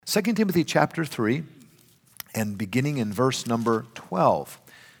2 Timothy chapter 3, and beginning in verse number 12.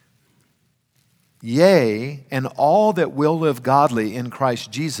 Yea, and all that will live godly in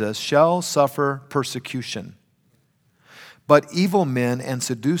Christ Jesus shall suffer persecution. But evil men and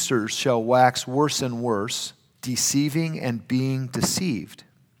seducers shall wax worse and worse, deceiving and being deceived.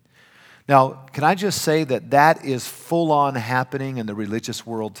 Now, can I just say that is full on happening in the religious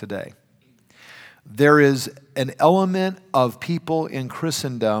world today? There is an element of people in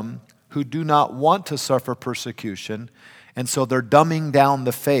Christendom who do not want to suffer persecution, and so they're dumbing down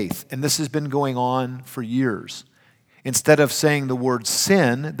the faith. And this has been going on for years. Instead of saying the word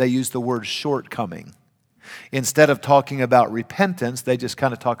sin, they use the word shortcoming. Instead of talking about repentance, they just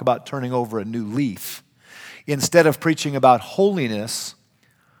kind of talk about turning over a new leaf. Instead of preaching about holiness,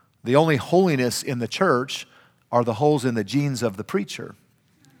 the only holiness in the church are the holes in the jeans of the preacher.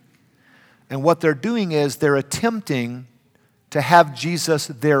 And what they're doing is they're attempting to have Jesus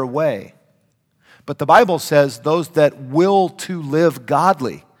their way. But the Bible says those that will to live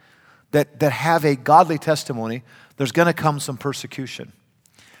godly, that have a godly testimony, there's going to come some persecution.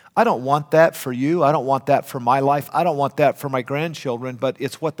 I don't want that for you. I don't want that for my life. I don't want that for my grandchildren, but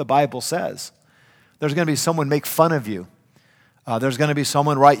it's what the Bible says. There's going to be someone make fun of you. There's going to be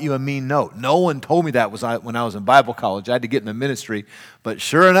someone write you a mean note. No one told me that when I was in Bible college. I had to get in the ministry, but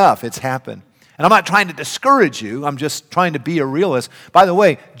sure enough, it's happened. And I'm not trying to discourage you. I'm just trying to be a realist. By the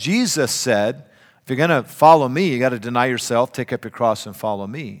way, Jesus said, if you're going to follow me, you got to deny yourself, take up your cross, and follow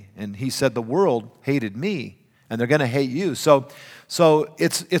me. And he said the world hated me, and they're going to hate you. So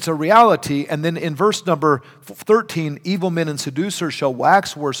it's a reality. And then in verse number 13, evil men and seducers shall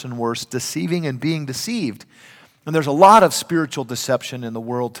wax worse and worse, deceiving and being deceived. And there's a lot of spiritual deception in the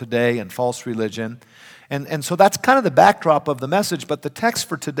world today and false religion. And so that's kind of the backdrop of the message. But the text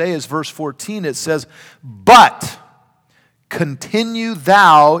for today is verse 14. It says, but continue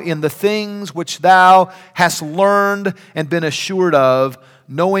thou in the things which thou hast learned and been assured of,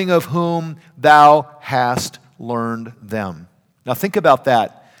 knowing of whom thou hast learned them. Now think about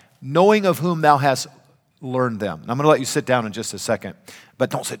that. Knowing of whom thou hast learned them. And I'm going to let you sit down in just a second.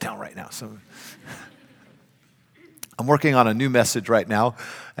 But don't sit down right now. So I'm working on a new message right now,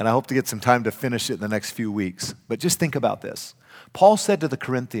 and I hope to get some time to finish it in the next few weeks. But just think about this. Paul said to the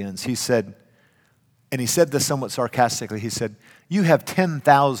Corinthians, he said this somewhat sarcastically, he said, you have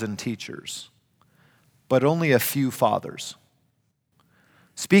 10,000 teachers, but only a few fathers.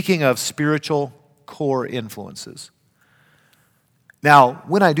 Speaking of spiritual core influences. Now,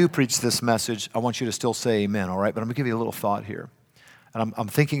 when I do preach this message, I want you to still say amen, all right? But I'm going to give you a little thought here. And I'm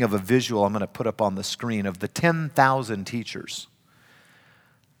thinking of a visual I'm going to put up on the screen of the 10,000 teachers.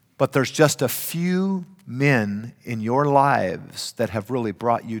 But there's just a few men in your lives that have really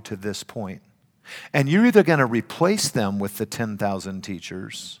brought you to this point. And you're either going to replace them with the 10,000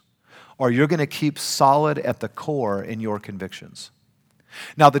 teachers, or you're going to keep solid at the core in your convictions.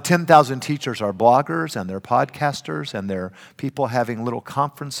 Now, the 10,000 teachers are bloggers, and they're podcasters, and they're people having little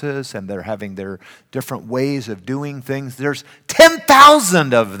conferences, and they're having their different ways of doing things. There's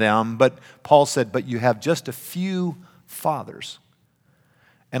 10,000 of them, but Paul said, but you have just a few fathers.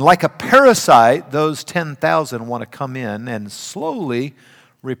 And like a parasite, those 10,000 want to come in and slowly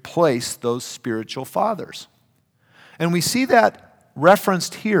replace those spiritual fathers. And we see that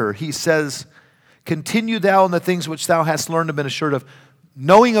referenced here. He says, continue thou in the things which thou hast learned and been assured of,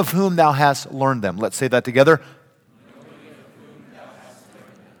 knowing of whom thou hast learned them. Let's say that together.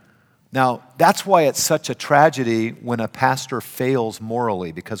 Now, that's why it's such a tragedy when a pastor fails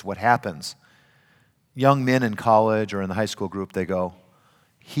morally, because what happens? Young men in college or in the high school group, they go,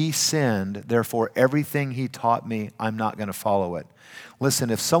 he sinned, therefore everything he taught me, I'm not going to follow it. Listen,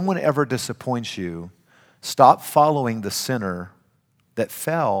 if someone ever disappoints you, stop following the sinner that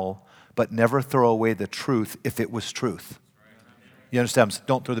fell, but never throw away the truth if it was truth. You understand?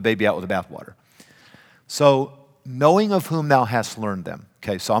 Don't throw the baby out with the bathwater. So, knowing of whom thou hast learned them.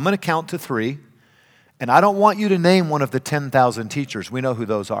 Okay, so I'm going to count to 3, and I don't want you to name one of the 10,000 teachers. We know who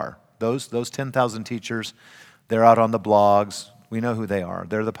those are. Those 10,000 teachers, they're out on the blogs. We know who they are.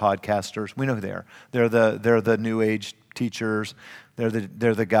 They're the podcasters. We know who they are. They're the New Age teachers. They're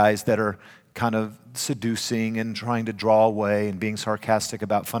the guys that are kind of seducing and trying to draw away and being sarcastic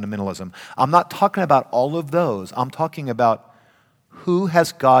about fundamentalism. I'm not talking about all of those. I'm talking about who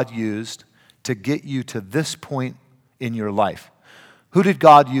has God used to get you to this point in your life? Who did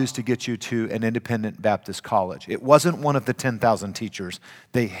God use to get you to an independent Baptist college? It wasn't one of the 10,000 teachers.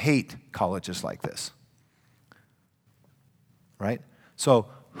 They hate colleges like this. Right? So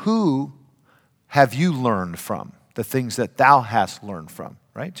who have you learned from? The things that thou hast learned from,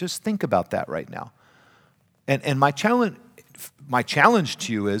 right? Just think about that right now. And my challenge my challenge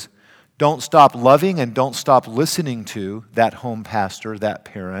to you is don't stop loving and don't stop listening to that home pastor, that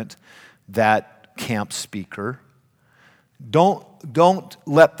parent, that camp speaker. Don't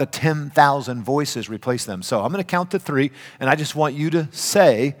let the 10,000 voices replace them. So I'm going to count to 3, and I just want you to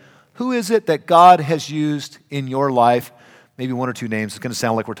say, who is it that God has used in your life? Maybe 1 or 2 names. It's going to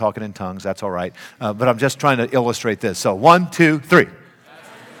sound like we're talking in tongues. That's all right. But I'm just trying to illustrate this. So 1, 2, 3.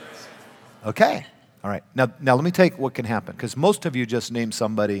 Okay. All right. Now let me take what can happen, because most of you just named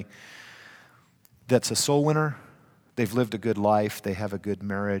somebody that's a soul winner. They've lived a good life. They have a good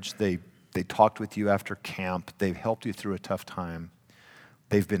marriage. They talked with you after camp. They've helped you through a tough time.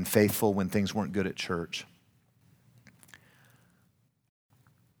 They've been faithful when things weren't good at church.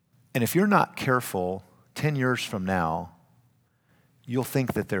 And if you're not careful, 10 years from now, you'll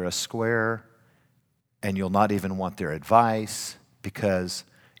think that they're a square, and you'll not even want their advice, because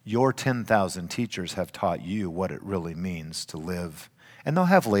your 10,000 teachers have taught you what it really means to live. And they'll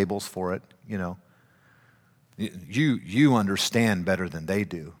have labels for it, you know. You understand better than they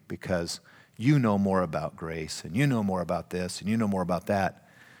do, because you know more about grace, and you know more about this, and you know more about that.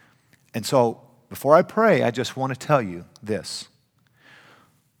 And so, before I pray, I just want to tell you this.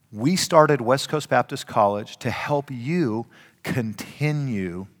 We started West Coast Baptist College to help you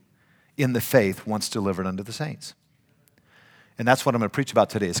continue in the faith once delivered unto the saints. And that's what I'm going to preach about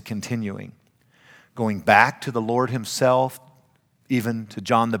today, is continuing. Going back to the Lord himself, even to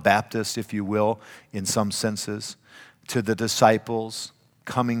John the Baptist, if you will, in some senses, to the disciples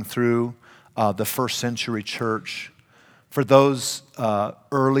coming through the first century church, for those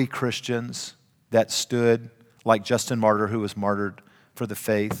early Christians that stood, like Justin Martyr, who was martyred for the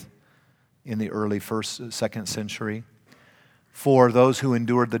faith in the early first, second century, for those who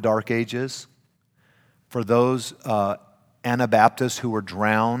endured the Dark Ages, for those Anabaptists who were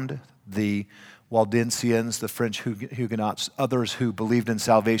drowned, the Waldensians, the French Huguenots, others who believed in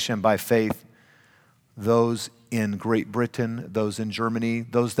salvation by faith, those in Great Britain, those in Germany,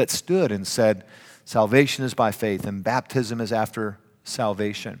 those that stood and said, salvation is by faith and baptism is after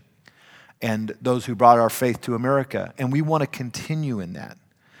salvation, and those who brought our faith to America. And we want to continue in that.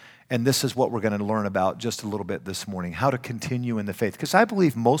 And this is what we're going to learn about just a little bit this morning, how to continue in the faith. Because I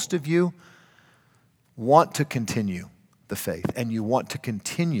believe most of you want to continue the faith, and you want to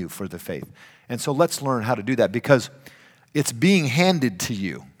continue for the faith. And so let's learn how to do that, because it's being handed to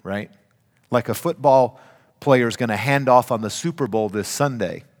you, right? Like a football player is going to hand off on the Super Bowl this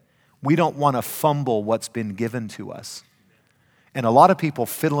Sunday. We don't want to fumble what's been given to us. And a lot of people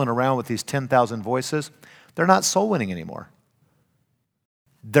fiddling around with these 10,000 voices, they're not soul winning anymore.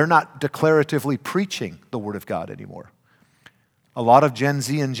 They're not declaratively preaching the Word of God anymore. A lot of Gen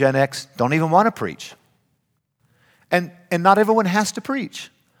Z and Gen X don't even want to preach. And not everyone has to preach.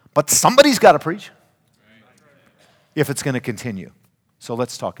 But somebody's got to preach if it's going to continue. So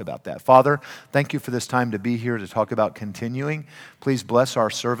let's talk about that. Father, thank you for this time to be here to talk about continuing. Please bless our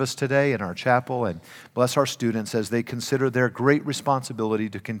service today in our chapel, and bless our students as they consider their great responsibility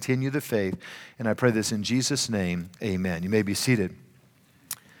to continue the faith. And I pray this in Jesus' name, amen. You may be seated.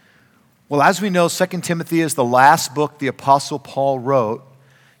 Well, as we know, 2 Timothy is the last book the Apostle Paul wrote.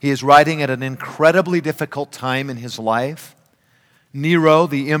 He is writing at an incredibly difficult time in his life. Nero,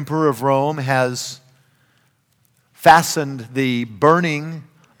 the emperor of Rome, has fastened the burning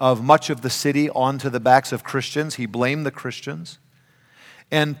of much of the city onto the backs of Christians. He blamed the Christians.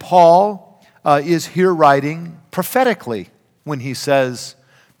 And Paul is here writing prophetically when he says,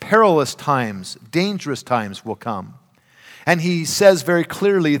 perilous times, dangerous times will come. And he says very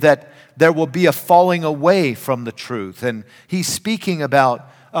clearly that there will be a falling away from the truth. And he's speaking about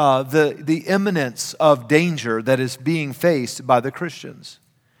the imminence of danger that is being faced by the Christians.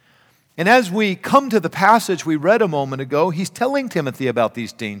 And as we come to the passage we read a moment ago, he's telling Timothy about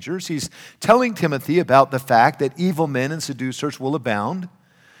these dangers. He's telling Timothy about the fact that evil men and seducers will abound.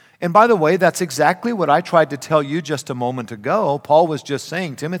 And by the way, that's exactly what I tried to tell you just a moment ago. Paul was just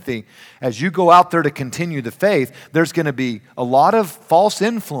saying, Timothy, as you go out there to continue the faith, there's going to be a lot of false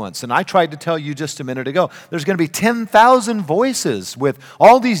influence. And I tried to tell you just a minute ago, there's going to be 10,000 voices with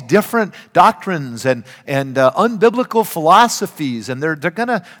all these different doctrines and unbiblical philosophies. And they're going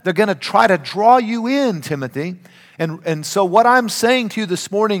to try to draw you in, Timothy. And so what I'm saying to you this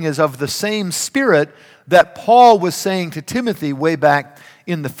morning is of the same spirit that Paul was saying to Timothy way back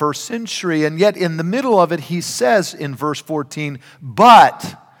in the first century. And yet in the middle of it, he says in verse 14,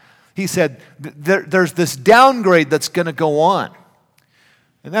 but, he said, there's this downgrade that's going to go on.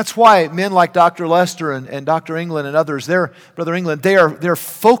 And that's why men like Dr. Lester and Dr. England and others, Brother England, they're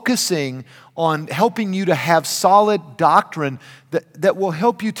focusing on helping you to have solid doctrine that will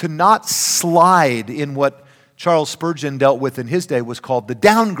help you to not slide in what Charles Spurgeon dealt with in his day was called the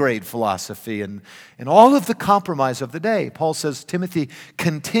downgrade philosophy and all of the compromise of the day. Paul says, Timothy,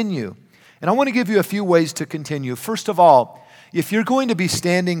 continue. And I want to give you a few ways to continue. First of all, if you're going to be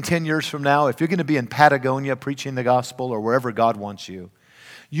standing 10 years from now, if you're going to be in Patagonia preaching the gospel or wherever God wants you,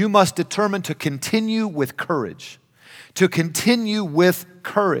 you must determine to continue with courage. To continue with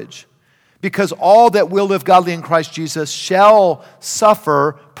courage. Because all that will live godly in Christ Jesus shall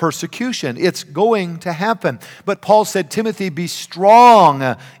suffer persecution. It's going to happen. But Paul said, Timothy, be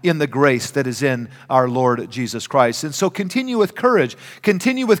strong in the grace that is in our Lord Jesus Christ. And so continue with courage.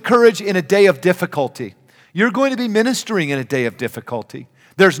 Continue with courage in a day of difficulty. You're going to be ministering in a day of difficulty.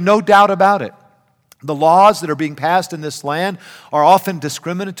 There's no doubt about it. The laws that are being passed in this land are often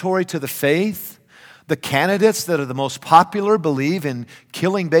discriminatory to the faith. The candidates that are the most popular believe in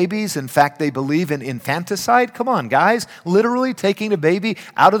killing babies. In fact, they believe in infanticide. Come on, guys. Literally taking a baby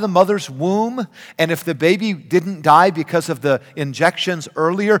out of the mother's womb. And if the baby didn't die because of the injections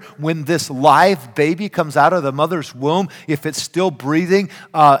earlier, when this live baby comes out of the mother's womb, if it's still breathing,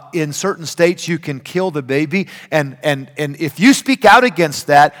 in certain states, you can kill the baby. And if you speak out against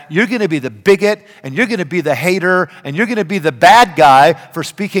that, you're going to be the bigot, and you're going to be the hater, and you're going to be the bad guy for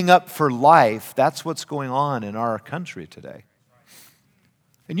speaking up for life. That's what's going on in our country today.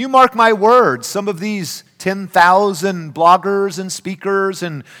 And you mark my words, some of these 10,000 bloggers and speakers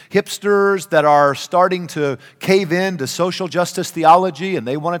and hipsters that are starting to cave in to social justice theology, and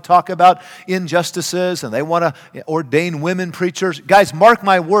they want to talk about injustices, and they want to ordain women preachers. Guys, mark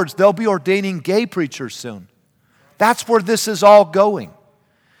my words, they'll be ordaining gay preachers soon. That's where this is all going.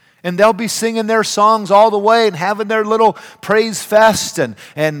 And they'll be singing their songs all the way and having their little praise fest and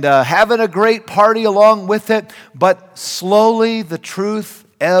having a great party along with it. But slowly the truth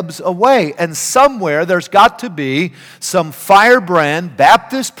ebbs away. And somewhere there's got to be some firebrand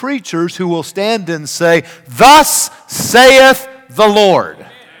Baptist preachers who will stand and say, "Thus saith the Lord."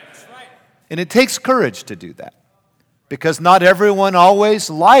 And it takes courage to do that. Because not everyone always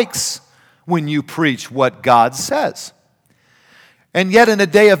likes when you preach what God says. And yet in a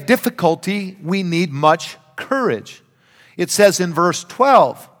day of difficulty, we need much courage. It says in verse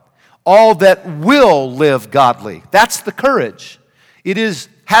 12, all that will live godly. That's the courage. It is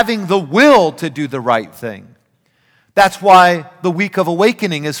having the will to do the right thing. That's why the week of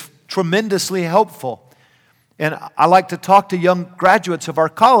awakening is tremendously helpful. And I like to talk to young graduates of our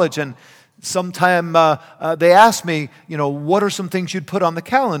college, and sometime they asked me, what are some things you'd put on the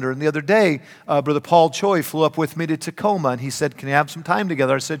calendar? And the other day, Brother Paul Choi flew up with me to Tacoma, and he said, can you have some time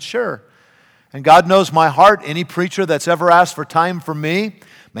together? I said, sure. And God knows my heart. Any preacher that's ever asked for time from me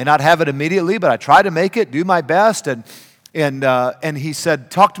may not have it immediately, but I try to make it, do my best. And he said,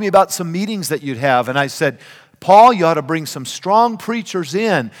 talk to me about some meetings that you'd have. And I said, Paul, you ought to bring some strong preachers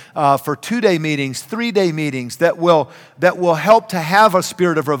in for 2-day meetings, 3-day meetings that will help to have a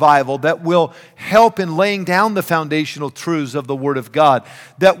spirit of revival, that will help in laying down the foundational truths of the Word of God,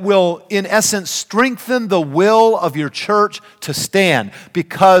 that will, in essence, strengthen the will of your church to stand.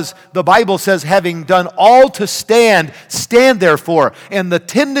 Because the Bible says, having done all to stand, stand therefore. And the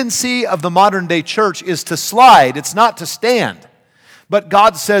tendency of the modern day church is to slide. It's not to stand. But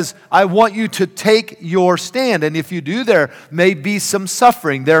God says, I want you to take your stand. And if you do, there may be some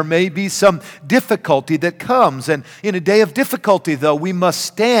suffering. There may be some difficulty that comes. And in a day of difficulty, though, we must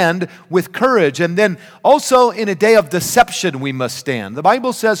stand with courage. And then also in a day of deception, we must stand. The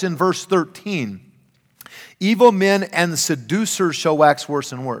Bible says in verse 13, evil men and seducers shall wax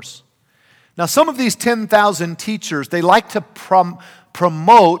worse and worse. Now, some of these 10,000 teachers, they like to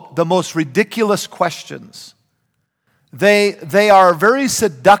promote the most ridiculous questions. They are very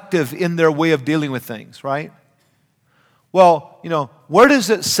seductive in their way of dealing with things, right? Well, where does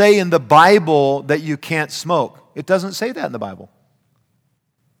it say in the Bible that you can't smoke? It doesn't say that in the Bible.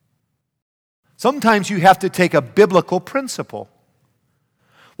 Sometimes you have to take a biblical principle.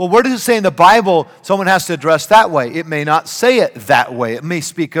 Well, where does it say in the Bible someone has to dress that way? It may not say it that way. It may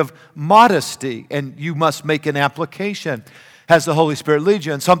speak of modesty, and you must make an application. Has the Holy Spirit lead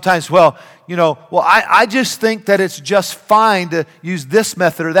you? And sometimes, I just think that it's just fine to use this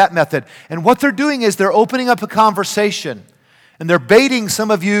method or that method. And what they're doing is they're opening up a conversation, and they're baiting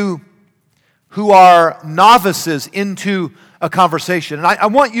some of you who are novices into a conversation. And I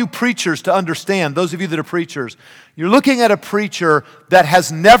want you preachers to understand, those of you that are preachers, you're looking at a preacher that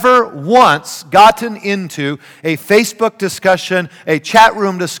has never once gotten into a Facebook discussion, a chat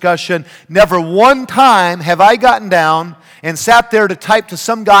room discussion. Never one time have I gotten down and sat there to type to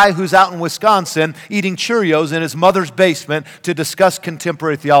some guy who's out in Wisconsin eating Cheerios in his mother's basement to discuss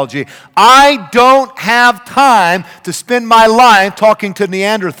contemporary theology. I don't have time to spend my life talking to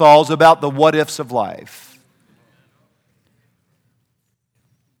Neanderthals about the what-ifs of life.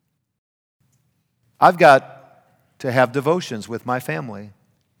 I've got to have devotions with my family.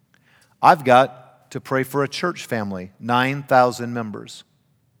 I've got to pray for a church family, 9,000 members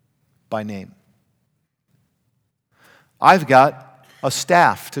by name. I've got a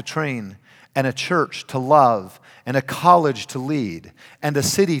staff to train and a church to love and a college to lead and a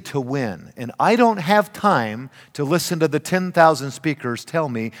city to win. And I don't have time to listen to the 10,000 speakers tell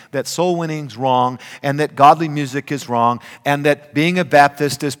me that soul winning's wrong and that godly music is wrong and that being a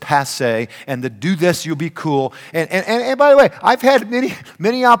Baptist is passé and that do this, you'll be cool. And by the way, I've had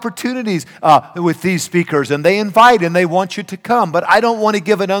many opportunities with these speakers, and they invite and they want you to come, but I don't want to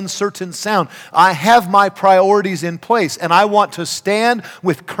give an uncertain sound. I have my priorities in place, and I want to stand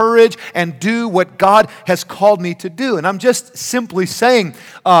with courage and do what God has called me to do. And I'm just simply saying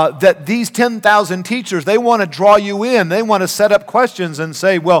that these 10,000 teachers, they want to draw you in. They want to set up questions and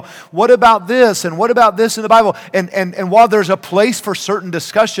say, well, what about this? And what about this in the Bible? And while there's a place for certain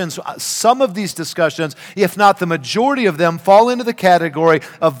discussions, some of these discussions, if not the majority of them, fall into the category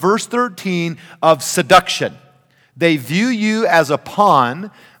of verse 13 of seduction. They view you as a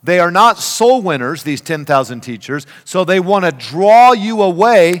pawn. They are not soul winners, these 10,000 teachers, so they want to draw you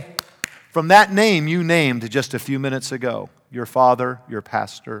away from that name you named just a few minutes ago, your father, your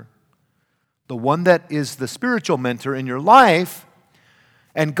pastor, the one that is the spiritual mentor in your life.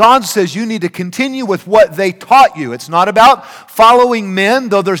 And God says you need to continue with what they taught you. It's not about following men,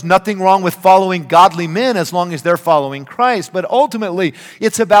 though there's nothing wrong with following godly men as long as they're following Christ. But ultimately,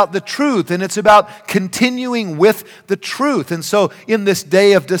 it's about the truth, and it's about continuing with the truth. And so in this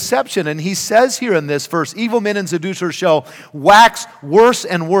day of deception, and he says here in this verse, evil men and seducers shall wax worse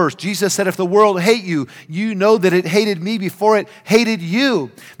and worse. Jesus said, if the world hate you, you know that it hated me before it hated you.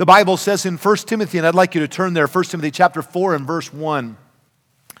 The Bible says in 1 Timothy, and I'd like you to turn there, 1 Timothy chapter 4 and verse 1.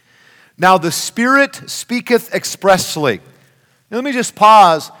 Now the Spirit speaketh expressly. Now, let me just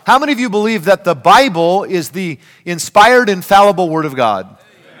pause. How many of you believe that the Bible is the inspired, infallible Word of God? Amen.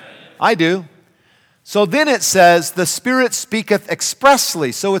 I do. So then it says, the Spirit speaketh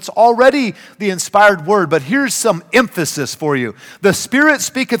expressly. So it's already the inspired Word, but here's some emphasis for you. The Spirit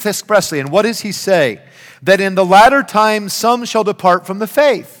speaketh expressly. And what does he say? That in the latter times some shall depart from the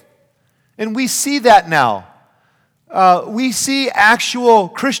faith. And we see that now. We see actual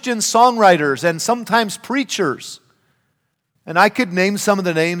Christian songwriters and sometimes preachers. And I could name some of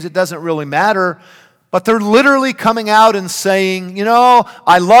the names, it doesn't really matter. But they're literally coming out and saying, you know,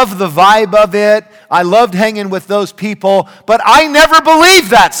 I love the vibe of it. I loved hanging with those people, but I never believed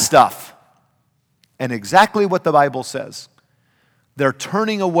that stuff. And exactly what the Bible says. They're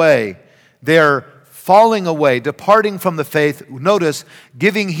turning away. They're falling away, departing from the faith. Notice,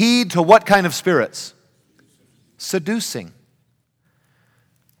 giving heed to what kind of spirits? Seducing.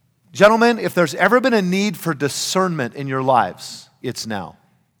 Gentlemen, if there's ever been a need for discernment in your lives, it's now.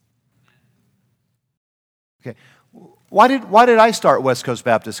 Okay. Why did I start West Coast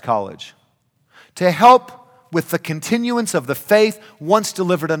Baptist College? To help with the continuance of the faith once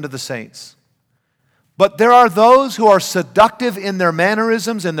delivered unto the saints. But there are those who are seductive in their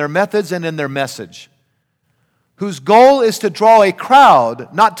mannerisms, in their methods, and in their message, whose goal is to draw a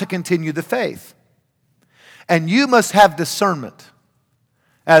crowd, not to continue the faith. And you must have discernment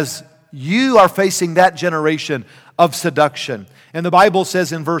as you are facing that generation of seduction. And the Bible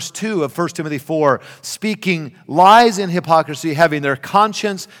says in verse 2 of 1 Timothy 4, speaking lies and hypocrisy, having their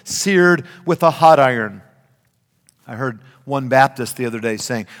conscience seared with a hot iron. I heard one Baptist the other day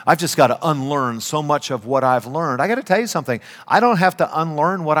saying, I've just got to unlearn so much of what I've learned. I got to tell you something. I don't have to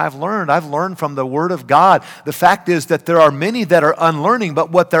unlearn what I've learned. I've learned from the Word of God. The fact is that there are many that are unlearning, but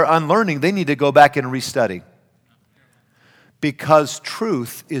what they're unlearning, they need to go back and restudy. Because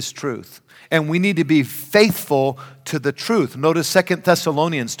truth is truth. And we need to be faithful to the truth. Notice 2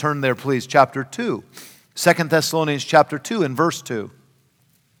 Thessalonians, turn there please, chapter 2. 2 Thessalonians chapter 2 and verse 2.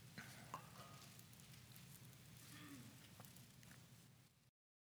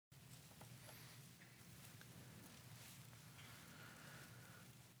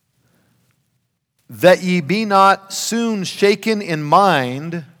 That ye be not soon shaken in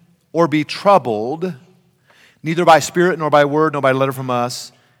mind or be troubled, neither by spirit, nor by word, nor by letter from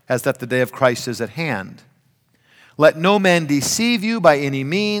us, as that the day of Christ is at hand. Let no man deceive you by any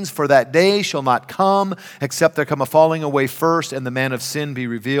means, for that day shall not come, except there come a falling away first, and the man of sin be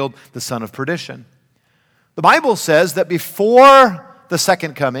revealed, the son of perdition. The Bible says that before the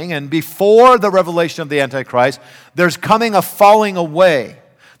second coming, and before the revelation of the Antichrist, there's coming a falling away.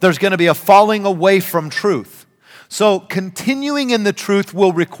 There's going to be a falling away from truth. So continuing in the truth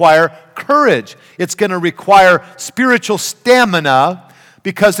will require courage. It's going to require spiritual stamina,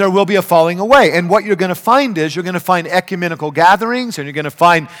 because there will be a falling away. And what you're going to find is you're going to find ecumenical gatherings, and you're going to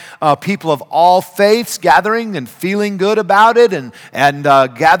find people of all faiths gathering and feeling good about it and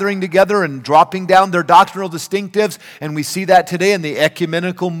gathering together and dropping down their doctrinal distinctives. And we see that today in the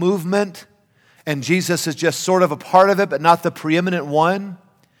ecumenical movement. And Jesus is just sort of a part of it, but not the preeminent one.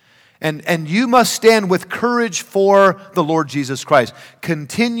 And you must stand with courage for the Lord Jesus Christ.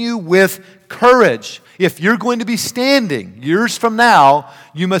 Continue with courage. If you're going to be standing years from now,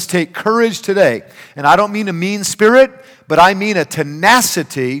 you must take courage today. And I don't mean a mean spirit, but I mean a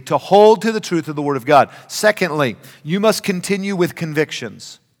tenacity to hold to the truth of the Word of God. Secondly, you must continue with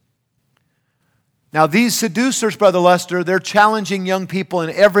convictions. Now, these seducers, Brother Lester, they're challenging young people in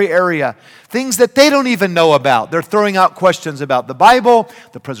every area. Things that they don't even know about. They're throwing out questions about the Bible,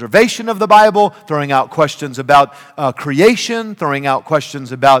 the preservation of the Bible, throwing out questions about creation, throwing out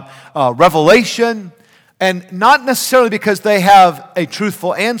questions about revelation. And not necessarily because they have a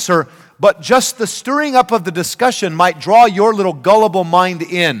truthful answer, but just the stirring up of the discussion might draw your little gullible mind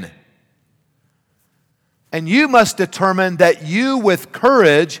in. And you must determine that you, with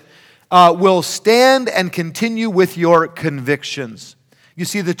courage, will stand and continue with your convictions. You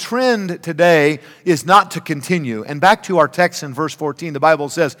see, the trend today is not to continue. And back to our text in verse 14, the Bible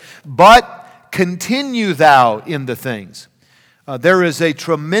says, "But continue thou in the things." There is a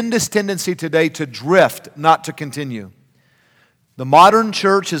tremendous tendency today to drift, not to continue. The modern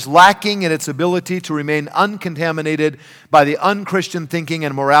church is lacking in its ability to remain uncontaminated by the unchristian thinking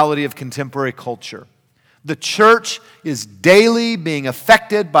and morality of contemporary culture. The church is daily being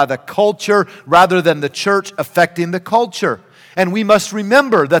affected by the culture rather than the church affecting the culture. And we must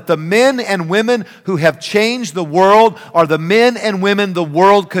remember that the men and women who have changed the world are the men and women the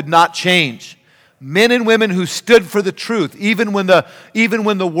world could not change. Men and women who stood for the truth, even when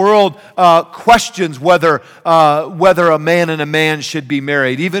the world questions whether a man and a man should be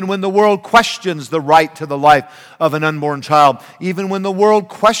married, even when the world questions the right to the life of an unborn child, even when the world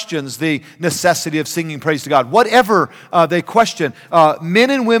questions the necessity of singing praise to God, whatever they question,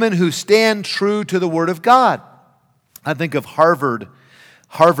 men and women who stand true to the Word of God. I think of Harvard.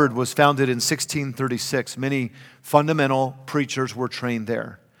 Harvard was founded in 1636. Many fundamental preachers were trained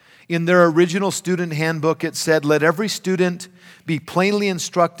there. In their original student handbook, it said, "Let every student be plainly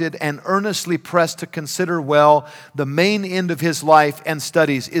instructed and earnestly pressed to consider well the main end of his life and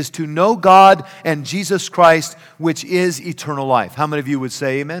studies is to know God and Jesus Christ, which is eternal life." How many of you would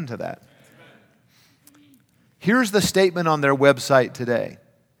say amen to that? Here's the statement on their website today.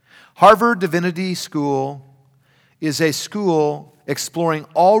 Harvard Divinity School is a school exploring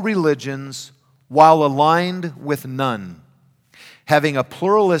all religions while aligned with none, having a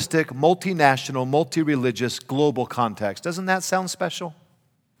pluralistic, multinational, multi-religious, global context. Doesn't that sound special?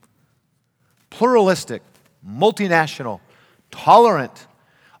 Pluralistic, multinational, tolerant,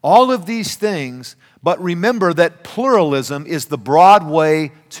 all of these things, but remember that pluralism is the broad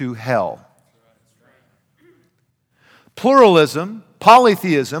way to hell. Pluralism,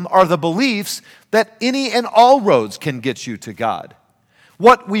 polytheism, are the beliefs that any and all roads can get you to God.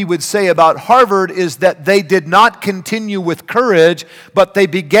 What we would say about Harvard is that they did not continue with courage, but they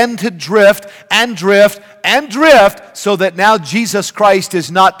began to drift and drift and drift so that now Jesus Christ is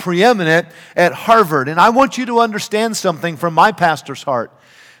not preeminent at Harvard. And I want you to understand something from my pastor's heart,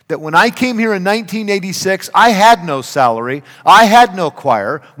 that when I came here in 1986, I had no salary, I had no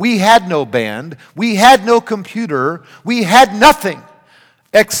choir, we had no band, we had no computer, we had nothing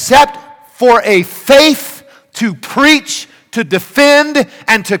except for a faith to preach, to defend,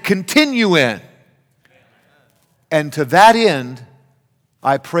 and to continue in. And to that end,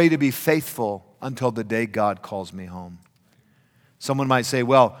 I pray to be faithful until the day God calls me home. Someone might say,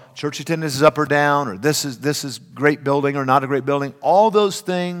 well, church attendance is up or down, or this is great building or not a great building. All those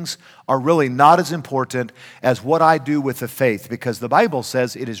things are really not as important as what I do with the faith, because the Bible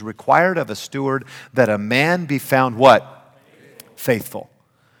says it is required of a steward that a man be found what? Faithful.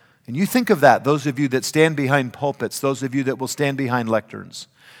 And you think of that, those of you that stand behind pulpits, those of you that will stand behind lecterns.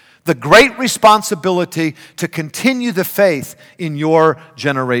 The great responsibility to continue the faith in your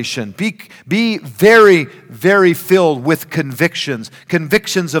generation. Be very, very filled with convictions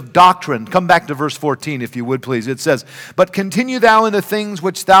of doctrine. Come back to verse 14 if you would please. It says, "But continue thou in the things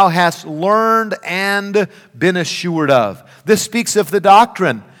which thou hast learned and been assured of." This speaks of the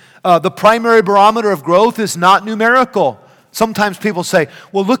doctrine. The primary barometer of growth is not numerical. Sometimes people say,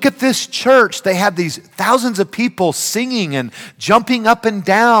 well, look at this church. They have these thousands of people singing and jumping up and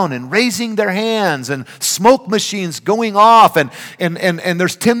down and raising their hands and smoke machines going off and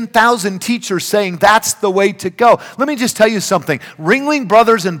there's 10,000 teachers saying that's the way to go. Let me just tell you something. Ringling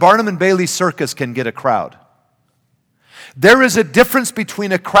Brothers and Barnum and Bailey Circus can get a crowd. There is a difference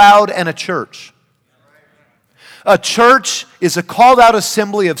between a crowd and a church. A church is a called out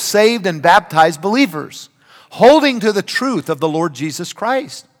assembly of saved and baptized believers, holding to the truth of the Lord Jesus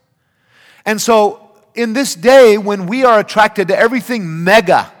Christ. And so, in this day when we are attracted to everything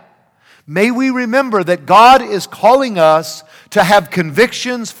mega, may we remember that God is calling us to have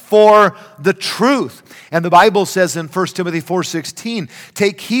convictions for the truth. And the Bible says in 1 Timothy 4:16,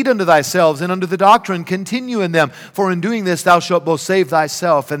 take heed unto thyself and unto the doctrine, continue in them, for in doing this thou shalt both save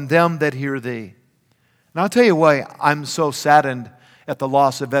thyself and them that hear thee. Now I'll tell you why I'm so saddened at the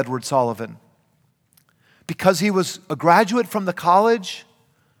loss of Edward Sullivan. Because he was a graduate from the college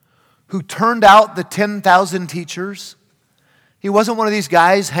who turned out the 10,000 teachers. He wasn't one of these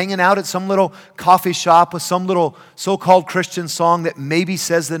guys hanging out at some little coffee shop with some little so-called Christian song that maybe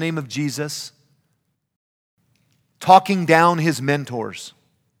says the name of Jesus, talking down his mentors.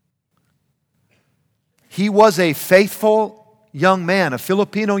 He was a faithful young man, a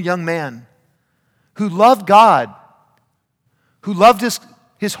Filipino young man, who loved God, who loved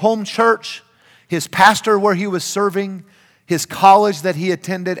his home church, his pastor where he was serving, his college that he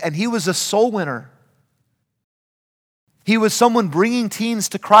attended, and he was a soul winner. He was someone bringing teens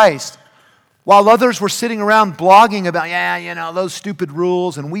to Christ while others were sitting around blogging about, those stupid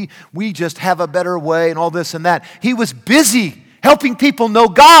rules and we just have a better way and all this and that. He was busy helping people know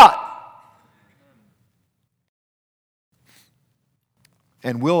God.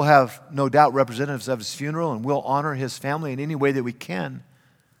 And we'll have no doubt representatives of his funeral, and we'll honor his family in any way that we can.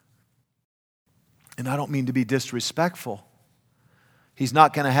 And I don't mean to be disrespectful. He's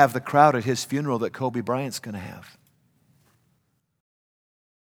not going to have the crowd at his funeral that Kobe Bryant's going to have.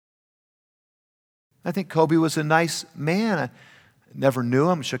 I think Kobe was a nice man. I never knew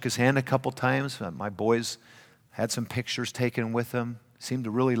him, shook his hand a couple times. My boys had some pictures taken with him. Seemed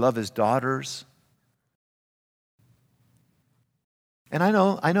to really love his daughters. And I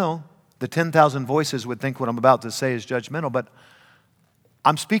know the 10,000 voices would think what I'm about to say is judgmental, but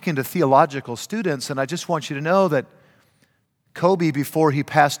I'm speaking to theological students, and I just want you to know that Kobe, before he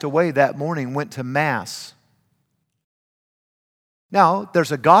passed away that morning, went to Mass. Now,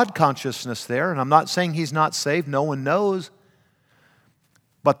 there's a God consciousness there, and I'm not saying he's not saved. No one knows.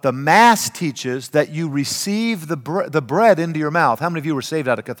 But the Mass teaches that you receive the bread into your mouth. How many of you were saved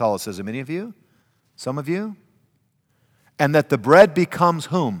out of Catholicism? Any of you? Some of you? And that the bread becomes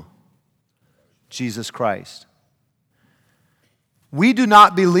whom? Jesus Christ. We do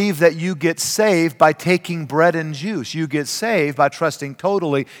not believe that you get saved by taking bread and juice. You get saved by trusting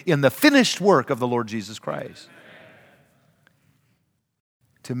totally in the finished work of the Lord Jesus Christ.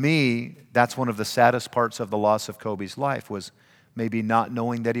 To me, that's one of the saddest parts of the loss of Kobe's life, was maybe not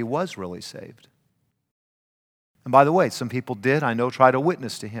knowing that he was really saved. And by the way, some people did, I know, try to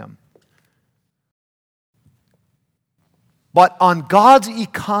witness to him. But on God's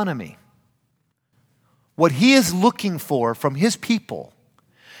economy, what he is looking for from his people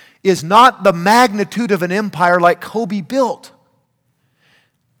is not the magnitude of an empire like Kobe built.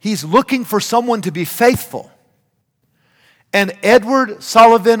 He's looking for someone to be faithful. And Edward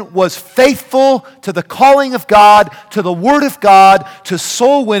Sullivan was faithful to the calling of God, to the Word of God, to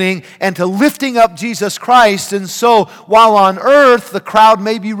soul winning, and to lifting up Jesus Christ. And so, while on earth the crowd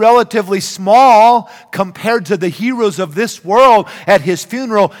may be relatively small compared to the heroes of this world at his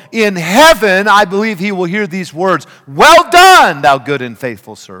funeral, in heaven, I believe he will hear these words, "Well done, thou good and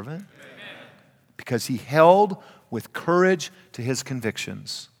faithful servant." Amen. Because he held with courage to his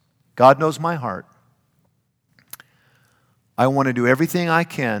convictions. God knows my heart. I want to do everything I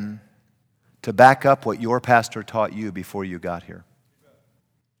can to back up what your pastor taught you before you got here.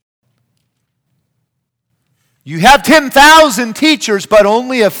 You have 10,000 teachers, but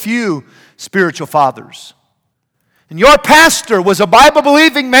only a few spiritual fathers. And your pastor was a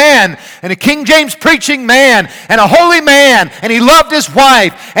Bible-believing man and a King James preaching man and a holy man, and he loved his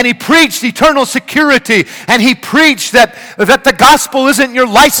wife, and he preached eternal security, and he preached that the gospel isn't your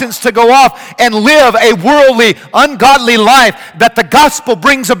license to go off and live a worldly, ungodly life, that the gospel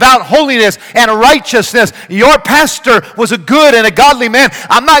brings about holiness and righteousness. Your pastor was a good and a godly man.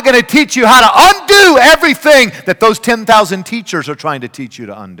 I'm not going to teach you how to undo everything that those 10,000 teachers are trying to teach you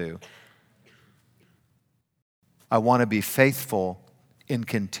to undo. I want to be faithful in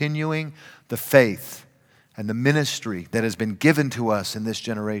continuing the faith and the ministry that has been given to us in this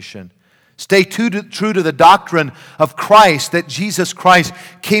generation. Stay true to the doctrine of Christ, that Jesus Christ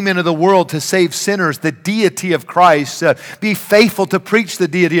came into the world to save sinners, the deity of Christ. Be faithful to preach the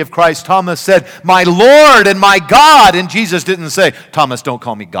deity of Christ. Thomas said, "My Lord and my God." And Jesus didn't say, "Thomas, don't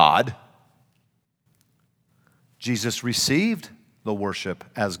call me God." Jesus received the worship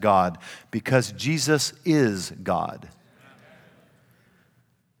as God because Jesus is God.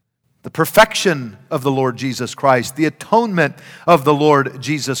 the perfection of the Lord Jesus Christ, the atonement of the Lord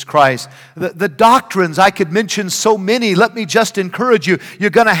Jesus Christ. The doctrines, I could mention so many. Let me just encourage you. You're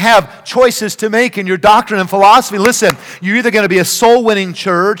going to have choices to make in your doctrine and philosophy. Listen, you're either going to be a soul-winning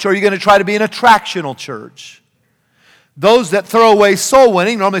church or you're going to try to be an attractional church. Those that throw away soul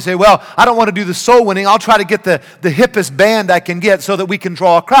winning normally say, well, I don't want to do the soul winning. I'll try to get the hippest band I can get so that we can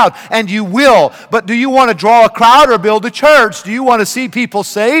draw a crowd. And you will. But do you want to draw a crowd or build a church? Do you want to see people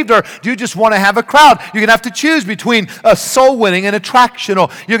saved or do you just want to have a crowd? You're going to have to choose between a soul winning and attractional.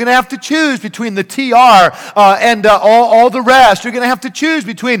 You're going to have to choose between the TR and all the rest. You're going to have to choose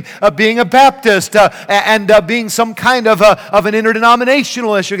between being a Baptist and being some kind of an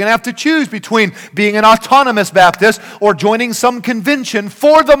interdenominationalist. You're going to have to choose between being an autonomous Baptist or joining some convention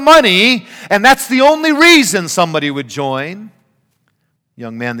for the money, and that's the only reason somebody would join. A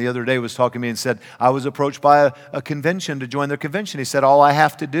young man the other day was talking to me and said, I was approached by a convention to join their convention. He said, all I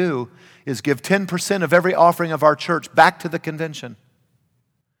have to do is give 10% of every offering of our church back to the convention.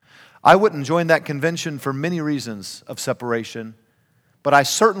 I wouldn't join that convention for many reasons of separation, but I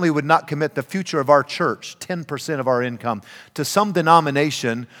certainly would not commit the future of our church, 10% of our income, to some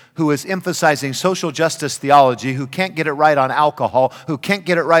denomination who is emphasizing social justice theology, who can't get it right on alcohol, who can't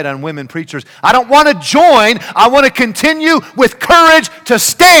get it right on women preachers. I don't want to join. I want to continue with courage to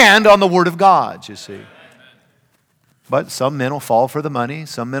stand on the Word of God, you see. But some men will fall for the money.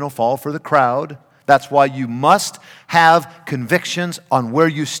 Some men will fall for the crowd. That's why you must have convictions on where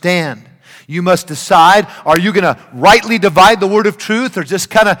you stand. You must decide, are you going to rightly divide the word of truth or just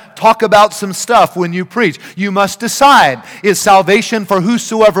kind of talk about some stuff when you preach? You must decide, is salvation for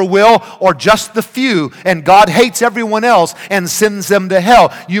whosoever will or just the few, and God hates everyone else and sends them to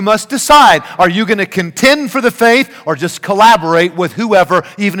hell? You must decide, are you going to contend for the faith or just collaborate with whoever,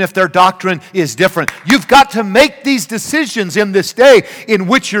 even if their doctrine is different? You've got to make these decisions in this day in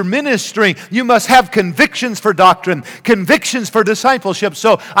which you're ministering. You must have convictions for doctrine, convictions for discipleship.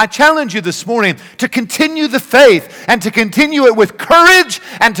 So I challenge you this morning to continue the faith and to continue it with courage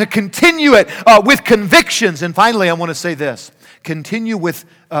and to continue it with convictions. And finally, I want to say this. Continue with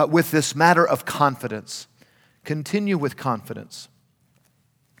this matter of confidence. Continue with confidence.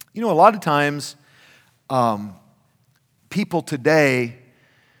 You know, a lot of times, people today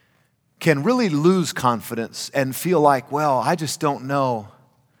can really lose confidence and feel like, well, I just don't know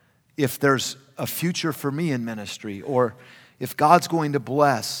if there's a future for me in ministry or if God's going to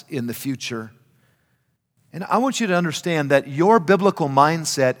bless in the future. And I want you to understand that your biblical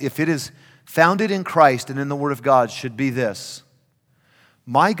mindset, if it is founded in Christ and in the Word of God, should be this.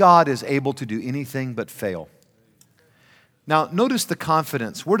 My God is able to do anything but fail. Now, notice the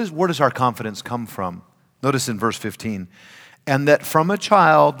confidence. Where does our confidence come from? Notice in verse 15. And that from a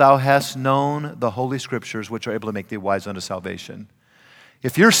child thou hast known the Holy Scriptures, which are able to make thee wise unto salvation.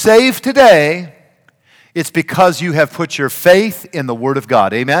 If you're saved today, it's because you have put your faith in the Word of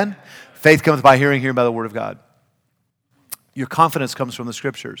God. Amen? Faith comes by hearing by the Word of God. Your confidence comes from the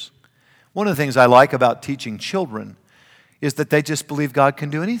Scriptures. One of the things I like about teaching children is that they just believe God can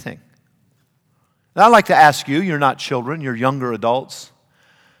do anything. And I'd like to ask you, you're not children, you're younger adults.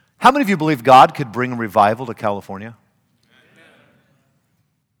 How many of you believe God could bring a revival to California?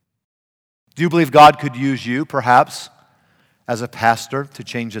 Do you believe God could use you, perhaps, as a pastor to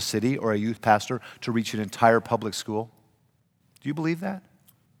change a city or a youth pastor to reach an entire public school? Do you believe that?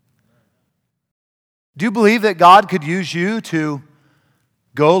 Do you believe that God could use you to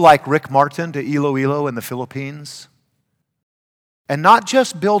go like Rick Martin to Iloilo in the Philippines and not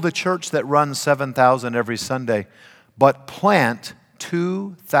just build a church that runs 7,000 every Sunday, but plant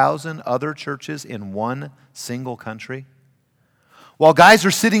 2,000 other churches in one single country? While guys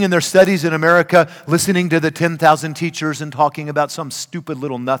are sitting in their studies in America listening to the 10,000 teachers and talking about some stupid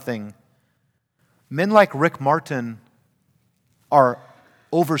little nothing, men like Rick Martin are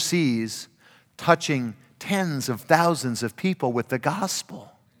overseas touching tens of thousands of people with the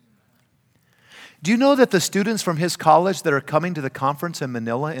gospel. Do you know that the students from his college that are coming to the conference in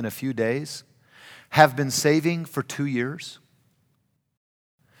Manila in a few days have been saving for 2 years?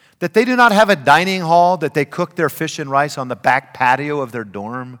 That they do not have a dining hall, that they cook their fish and rice on the back patio of their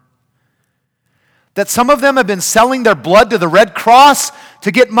dorm. That some of them have been selling their blood to the Red Cross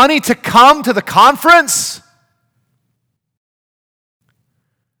to get money to come to the conference.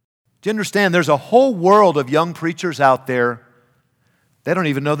 Do you understand? There's a whole world of young preachers out there. They don't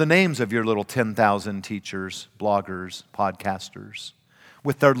even know the names of your little 10,000 teachers, bloggers, podcasters,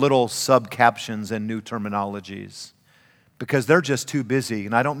 with their little sub-captions and new terminologies. Because they're just too busy,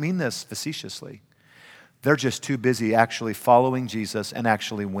 and I don't mean this facetiously. They're just too busy actually following Jesus and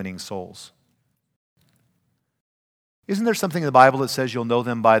actually winning souls. Isn't there something in the Bible that says you'll know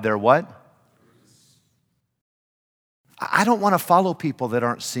them by their what? I don't want to follow people that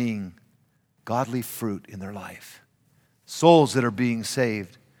aren't seeing godly fruit in their life. Souls that are being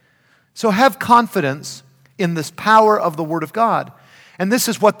saved. So have confidence in this power of the Word of God. And this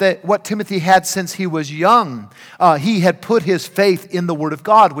is what Timothy had since he was young. He had put his faith in the Word of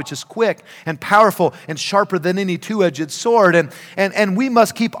God, which is quick and powerful and sharper than any two-edged sword. And we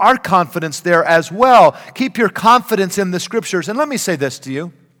must keep our confidence there as well. Keep your confidence in the Scriptures. And let me say this to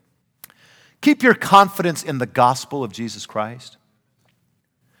you. Keep your confidence in the gospel of Jesus Christ.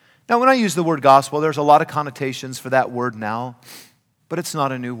 Now, when I use the word gospel, there's a lot of connotations for that word now, but it's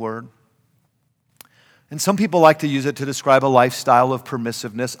not a new word. And some people like to use it to describe a lifestyle of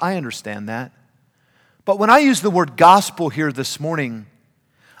permissiveness. I understand that. But when I use the word gospel here this morning,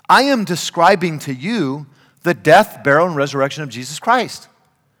 I am describing to you the death, burial, and resurrection of Jesus Christ.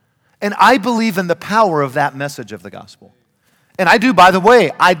 And I believe in the power of that message of the gospel. And I do, by the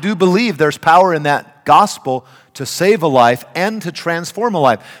way, I do believe there's power in that gospel to save a life and to transform a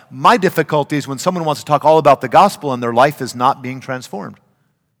life. My difficulty is when someone wants to talk all about the gospel and their life is not being transformed.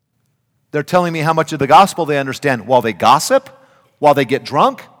 They're telling me how much of the gospel they understand while they gossip, while they get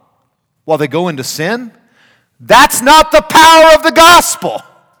drunk, while they go into sin. That's not the power of the gospel.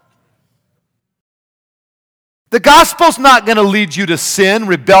 The gospel's not going to lead you to sin,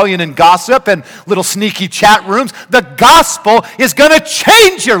 rebellion, and gossip and little sneaky chat rooms. The gospel is going to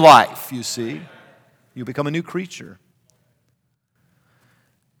change your life, you see. You become a new creature.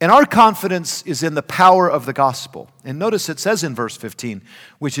 And our confidence is in the power of the gospel. And notice it says in verse 15,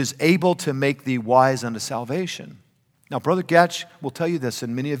 which is able to make thee wise unto salvation. Now, Brother Gatch will tell you this,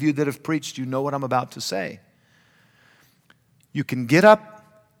 and many of you that have preached, you know what I'm about to say. You can get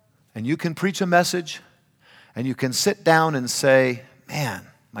up and you can preach a message, and you can sit down and say, man,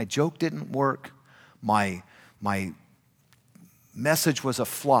 my joke didn't work. My message was a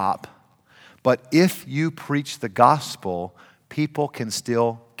flop. But if you preach the gospel, people can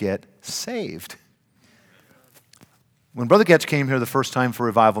still get saved. When Brother Getch came here the first time for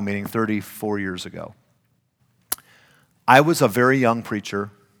revival meeting 34 years ago, I was a very young preacher.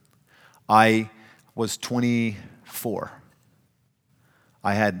 I was 24.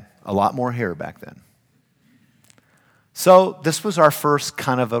 I had a lot more hair back then. So this was our first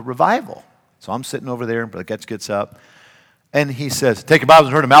kind of a revival. So I'm sitting over there, and Brother Getch gets up, and he says, take your Bibles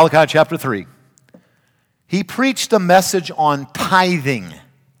and turn to Malachi chapter 3. He preached a message on tithing.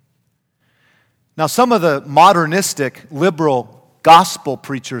 Now, some of the modernistic, liberal gospel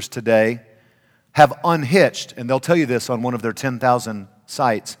preachers today have unhitched, and they'll tell you this on one of their 10,000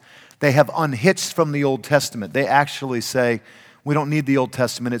 sites. They have unhitched from the Old Testament. They actually say, we don't need the Old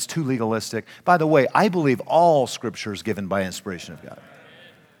Testament, it's too legalistic. By the way, I believe all Scripture is given by inspiration of God.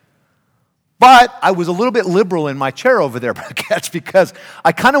 But I was a little bit liberal in my chair over there, because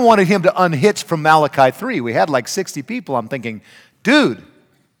I kind of wanted him to unhitch from Malachi 3. We had like 60 people. I'm thinking, dude,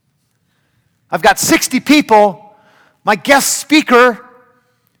 I've got 60 people. My guest speaker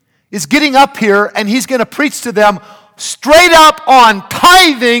is getting up here, and he's going to preach to them straight up on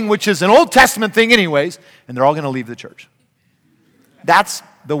tithing, which is an Old Testament thing anyways, and they're all going to leave the church. That's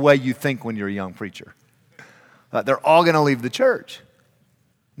the way you think when you're a young preacher. They're all going to leave the church.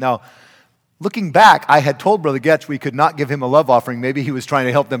 Now, looking back, I had told Brother Getch we could not give him a love offering. Maybe he was trying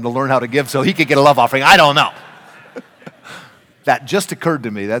to help them to learn how to give so he could get a love offering. I don't know. That just occurred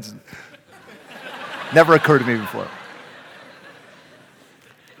to me. That's never occurred to me before.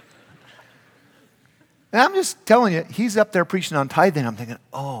 And I'm just telling you, he's up there preaching on tithing. I'm thinking,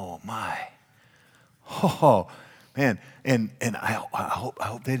 oh my. Oh, man. And I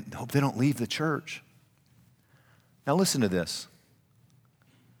hope they don't leave the church. Now listen to this.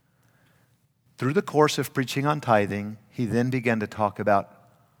 Through the course of preaching on tithing, he then began to talk about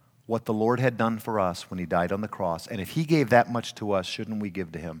what the Lord had done for us when he died on the cross. And if he gave that much to us, shouldn't we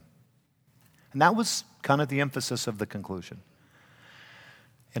give to him? And that was kind of the emphasis of the conclusion.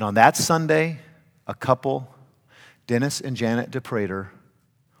 And on that Sunday, a couple, Dennis and Janet DePrater,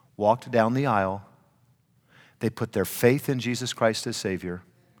 walked down the aisle. They put their faith in Jesus Christ as Savior.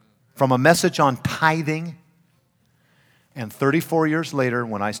 From a message on tithing. And 34 years later,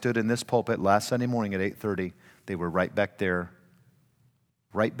 when I stood in this pulpit last Sunday morning at 8:30, they were right back there.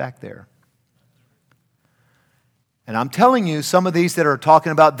 Right back there. And I'm telling you, some of these that are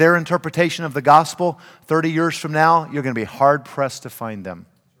talking about their interpretation of the gospel, 30 years from now, you're going to be hard-pressed to find them.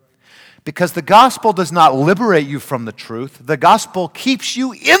 Because the gospel does not liberate you from the truth. The gospel keeps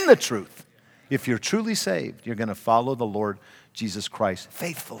you in the truth. If you're truly saved, you're going to follow the Lord Jesus Christ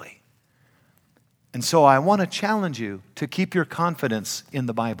faithfully. And so I want to challenge you to keep your confidence in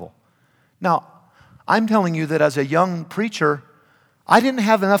the Bible. Now, I'm telling you that as a young preacher, I didn't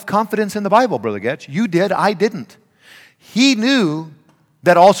have enough confidence in the Bible, Brother Getch. You did, I didn't. He knew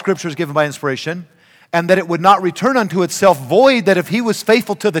that all Scripture is given by inspiration and that it would not return unto itself void, that if he was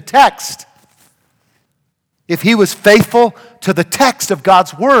faithful to the text, if he was faithful to the text of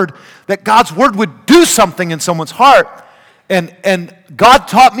God's Word, that God's Word would do something in someone's heart. And God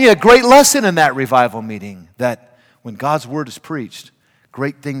taught me a great lesson in that revival meeting, that when God's Word is preached,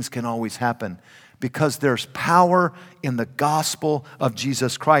 great things can always happen, because there's power in the gospel of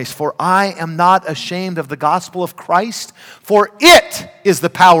Jesus Christ. For I am not ashamed of the gospel of Christ, for it is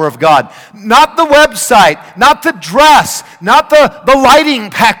the power of God. Not the website, not the dress, not the lighting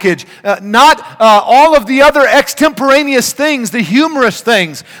package, not all of the other extemporaneous things, the humorous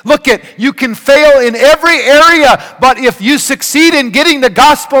things. Look, you can fail in every area, but if you succeed in getting the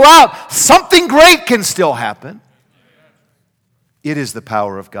gospel out, something great can still happen. It is the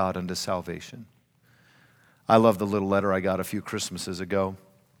power of God unto salvation. I love the little letter I got a few Christmases ago.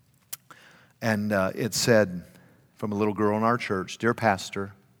 And it said, from a little girl in our church, "Dear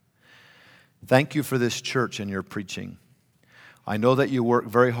Pastor, thank you for this church and your preaching. I know that you work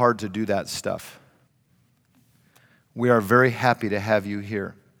very hard to do that stuff. We are very happy to have you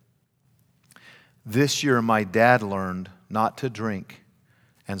here. This year my dad learned not to drink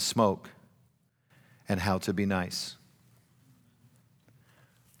and smoke and how to be nice."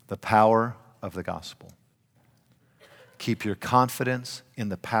 The power of the gospel. Keep your confidence in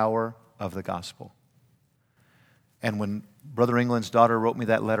the power of the gospel. And when Brother England's daughter wrote me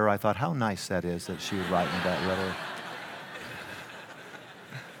that letter, I thought, how nice that is that she would write me that letter.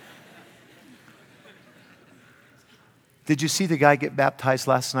 Did you see the guy get baptized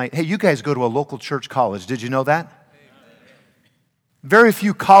last night? Hey, you guys go to a local church college. Did you know that? Very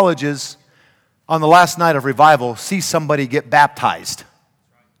few colleges on the last night of revival see somebody get baptized.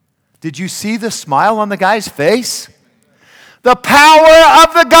 Did you see the smile on the guy's face? The power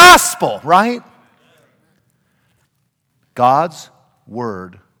of the gospel, right? God's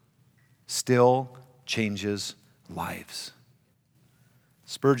word still changes lives.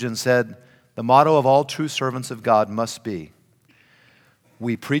 Spurgeon said, the motto of all true servants of God must be,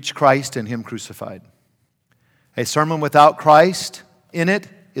 we preach Christ and Him crucified. A sermon without Christ in it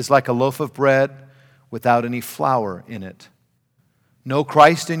is like a loaf of bread without any flour in it. No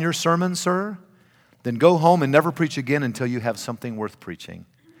Christ in your sermon, sir? Then go home and never preach again until you have something worth preaching.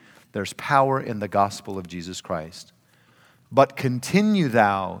 There's power in the gospel of Jesus Christ. But continue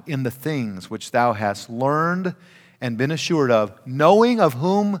thou in the things which thou hast learned and been assured of, knowing of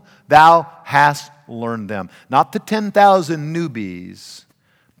whom thou hast learned them. Not the 10,000 newbies,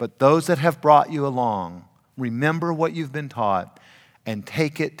 but those that have brought you along. Remember what you've been taught and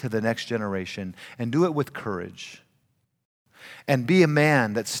take it to the next generation, and do it with courage. And be a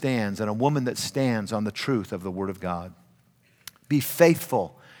man that stands and a woman that stands on the truth of the Word of God. Be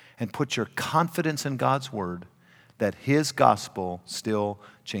faithful and put your confidence in God's Word that His gospel still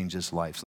changes lives.